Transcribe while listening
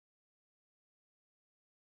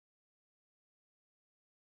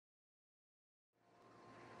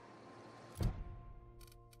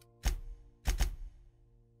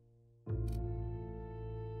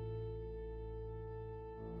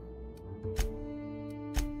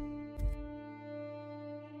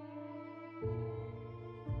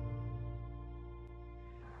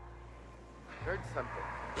something.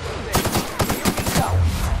 Here we go.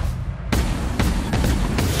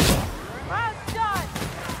 Well done!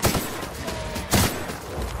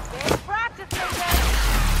 Big practice, then.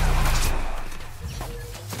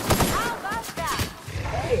 How about that?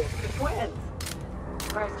 Hey, it's the twins.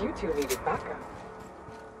 Surprised you two needed backup.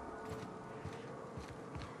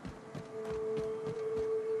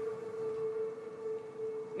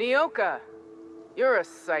 Nyoka, you're a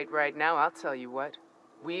sight right now, I'll tell you what.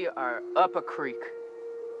 We are up a creek.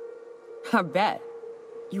 I bet.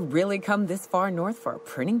 You really come this far north for a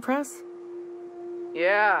printing press?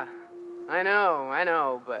 Yeah, I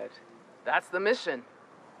know, but that's the mission.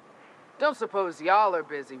 Don't suppose y'all are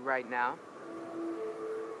busy right now.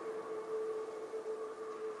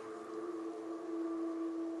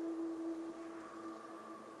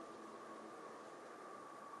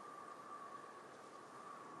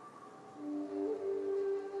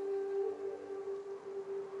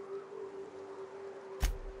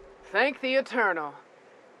 Thank the Eternal.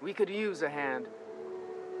 We could use a hand.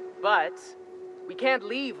 But we can't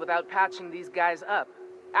leave without patching these guys up.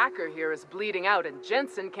 Acker here is bleeding out and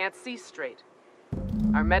Jensen can't see straight.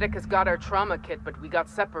 Our medic has got our trauma kit, but we got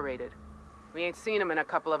separated. We ain't seen him in a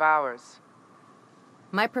couple of hours.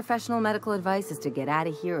 My professional medical advice is to get out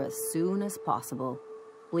of here as soon as possible.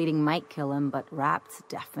 Bleeding might kill him, but wrapped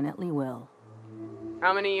definitely will.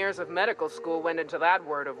 How many years of medical school went into that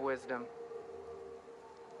word of wisdom?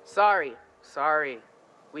 Sorry.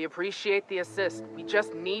 We appreciate the assist. We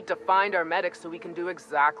just need to find our medic so we can do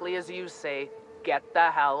exactly as you say. Get the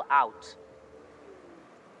hell out.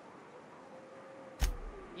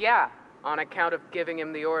 Yeah, on account of giving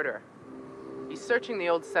him the order. He's searching the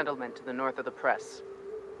old settlement to the north of the press.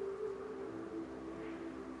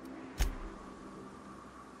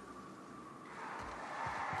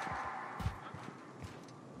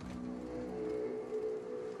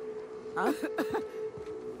 Huh?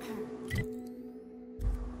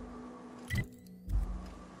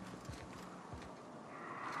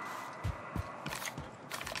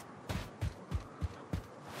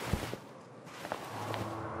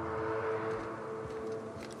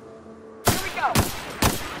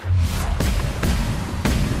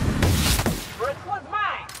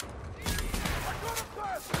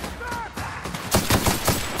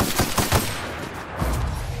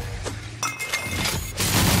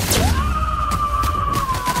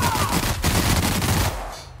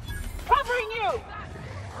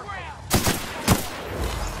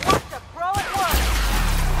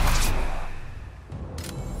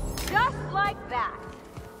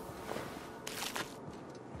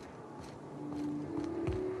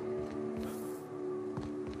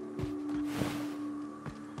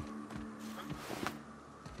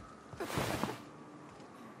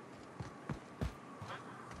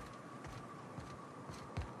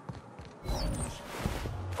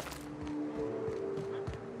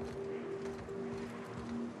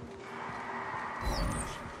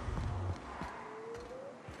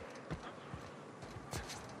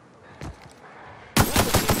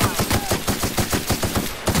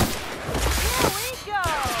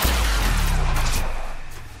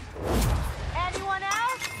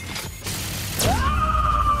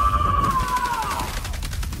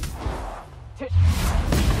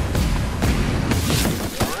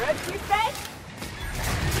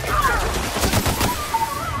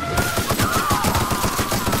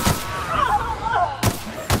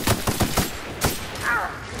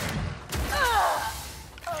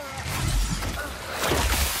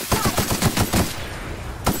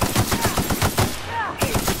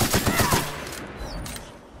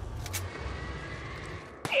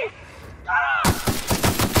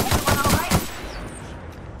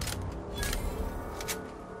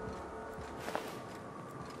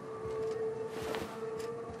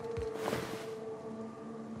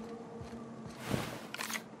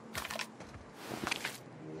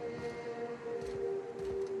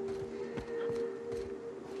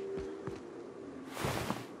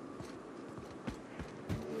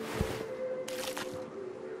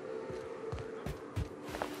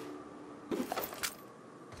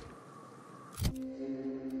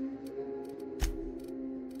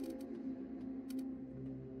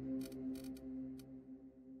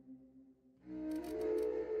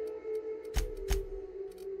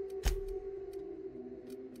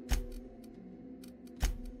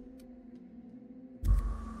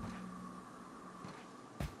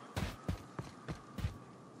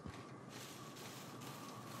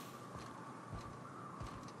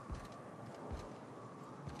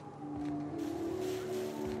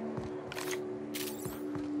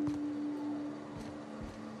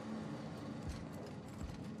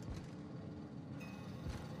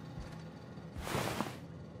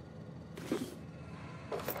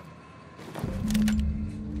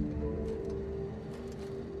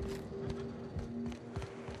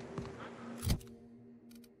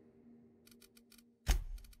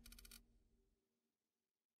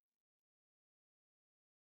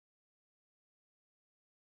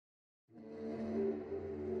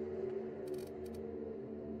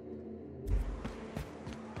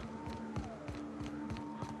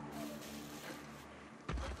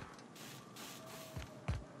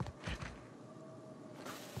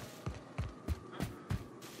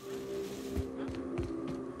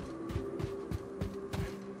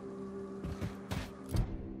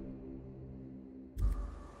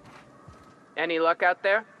 Any luck out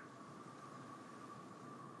there?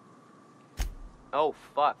 Oh,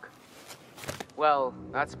 fuck. Well,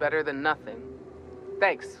 that's better than nothing.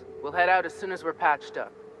 Thanks. We'll head out as soon as we're patched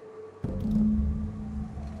up.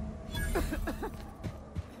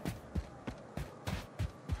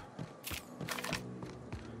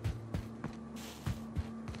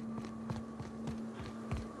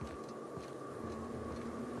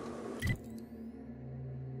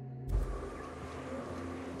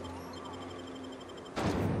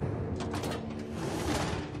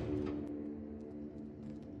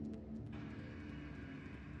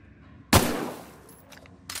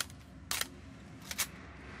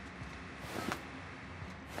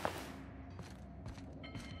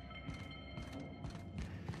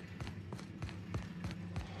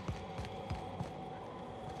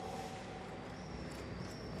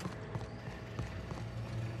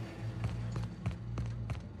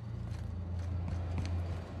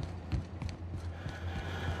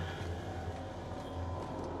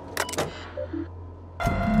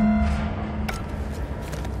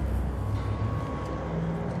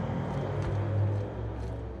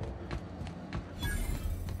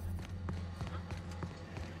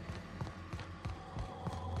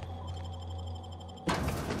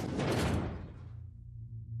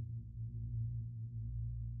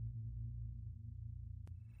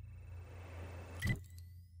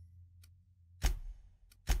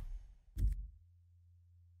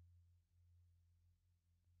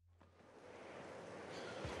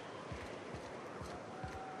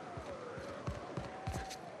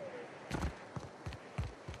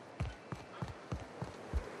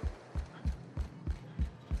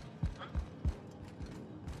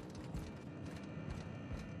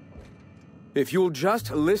 If you'll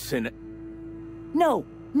just listen... No!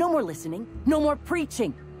 No more listening. No more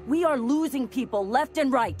preaching. We are losing people left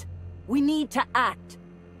and right. We need to act.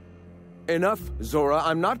 Enough, Zora.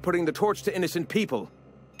 I'm not putting the torch to innocent people.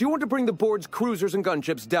 Do you want to bring the board's cruisers and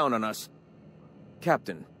gunships down on us?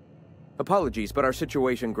 Captain, apologies, but our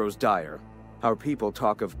situation grows dire. Our people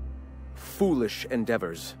talk of foolish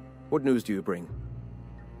endeavors. What news do you bring?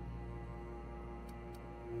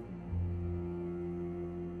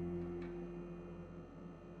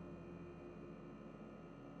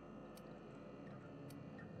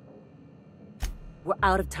 We're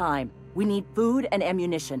out of time. We need food and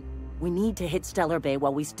ammunition. We need to hit Stellar Bay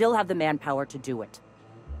while we still have the manpower to do it.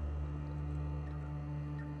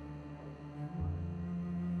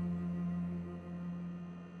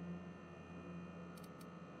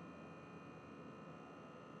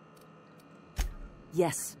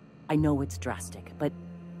 Yes, I know it's drastic, but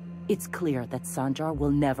it's clear that Sanjar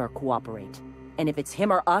will never cooperate. And if it's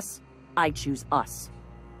him or us, I choose us.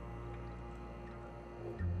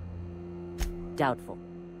 Doubtful.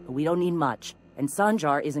 But we don't need much, and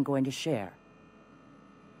Sanjar isn't going to share.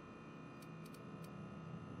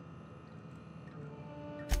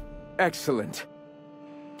 Excellent.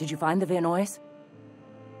 Did you find the Vanois?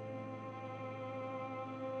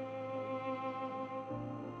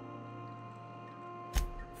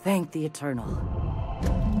 Thank the Eternal.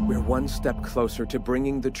 We're one step closer to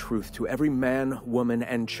bringing the truth to every man, woman,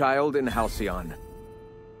 and child in Halcyon.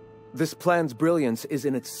 This plan's brilliance is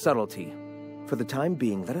in its subtlety. For the time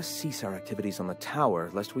being, let us cease our activities on the tower,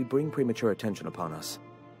 lest we bring premature attention upon us.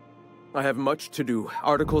 I have much to do,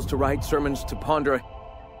 articles to write, sermons to ponder.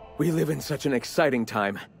 We live in such an exciting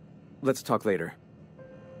time. Let's talk later.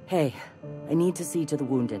 Hey, I need to see to the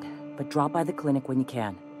wounded, but drop by the clinic when you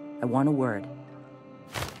can. I want a word.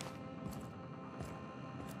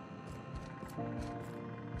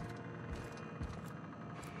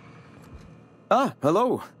 Ah,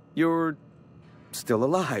 hello. You're still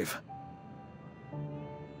alive.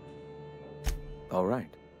 All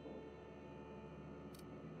right.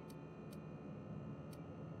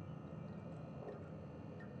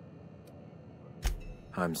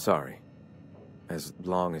 I'm sorry. As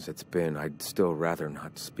long as it's been, I'd still rather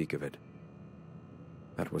not speak of it.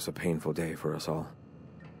 That was a painful day for us all.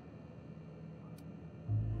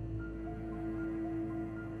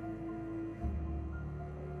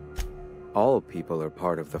 All people are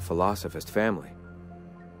part of the Philosophist family.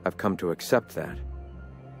 I've come to accept that,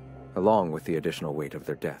 along with the additional weight of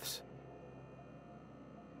their deaths.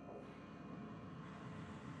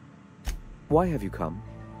 Why have you come?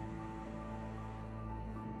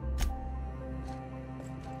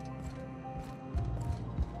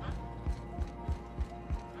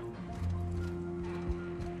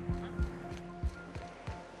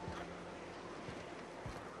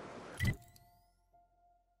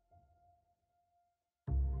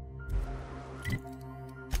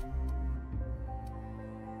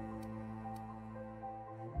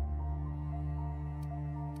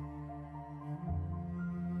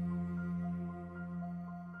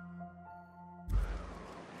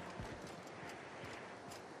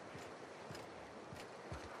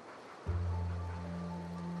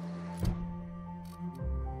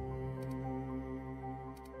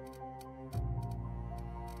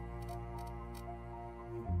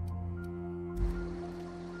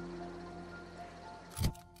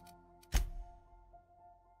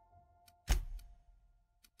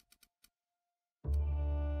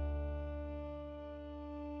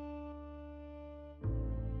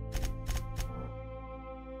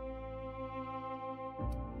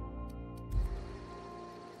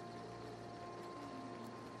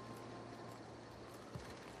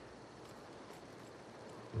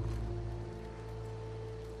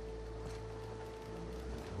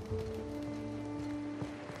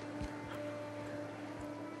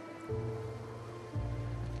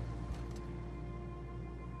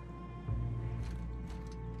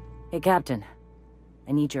 Hey, Captain.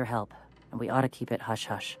 I need your help, and we ought to keep it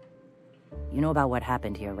hush-hush. You know about what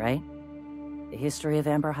happened here, right? The history of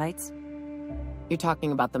Amber Heights? You're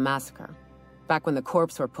talking about the massacre. Back when the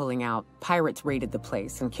corps were pulling out, pirates raided the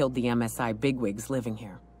place and killed the MSI bigwigs living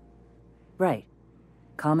here. Right.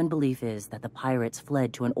 Common belief is that the pirates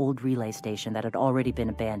fled to an old relay station that had already been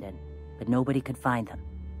abandoned, but nobody could find them.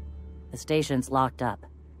 The station's locked up,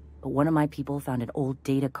 but one of my people found an old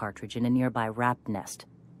data cartridge in a nearby rap nest.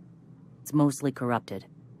 It's mostly corrupted,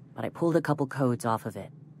 but I pulled a couple codes off of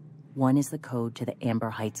it. One is the code to the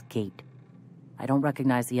Amber Heights gate. I don't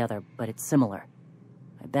recognize the other, but it's similar.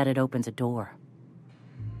 I bet it opens a door.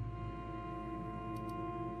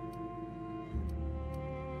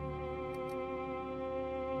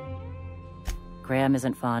 Graham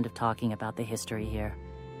isn't fond of talking about the history here.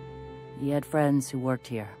 He had friends who worked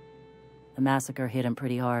here. The massacre hit him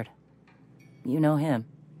pretty hard. You know him.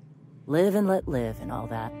 Live and let live and all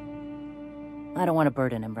that. I don't want to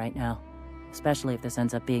burden him right now, especially if this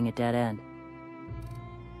ends up being a dead end.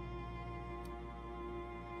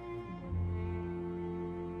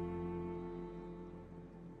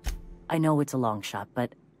 I know it's a long shot,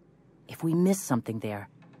 but if we miss something there,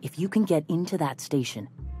 if you can get into that station,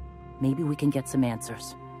 maybe we can get some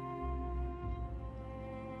answers.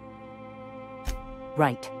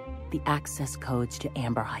 Right. The access codes to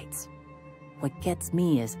Amber Heights. What gets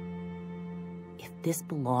me is, if this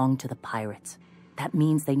belonged to the pirates, that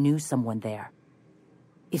means they knew someone there.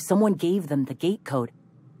 If someone gave them the gate code,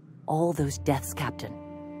 all those deaths, Captain,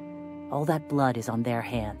 all that blood is on their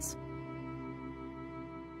hands.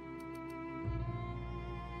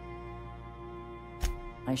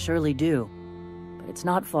 I surely do, but it's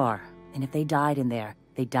not far, and if they died in there,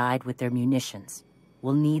 they died with their munitions.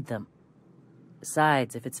 We'll need them.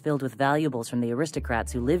 Besides, if it's filled with valuables from the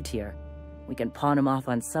aristocrats who lived here, we can pawn them off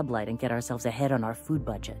on Sublight and get ourselves ahead on our food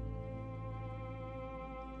budget.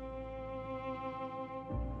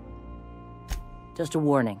 Just a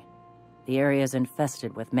warning. The area's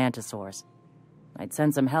infested with mantisaurs. I'd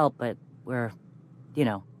send some help, but we're,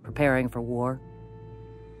 preparing for war.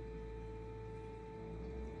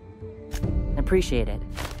 Appreciate it.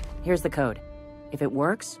 Here's the code. If it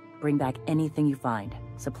works, bring back anything you find.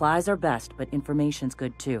 Supplies are best, but information's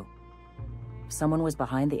good too. If someone was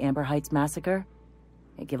behind the Amber Heights massacre,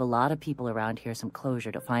 it'd give a lot of people around here some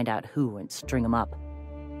closure to find out who and string them up.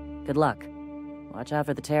 Good luck. Watch out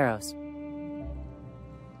for the Taros.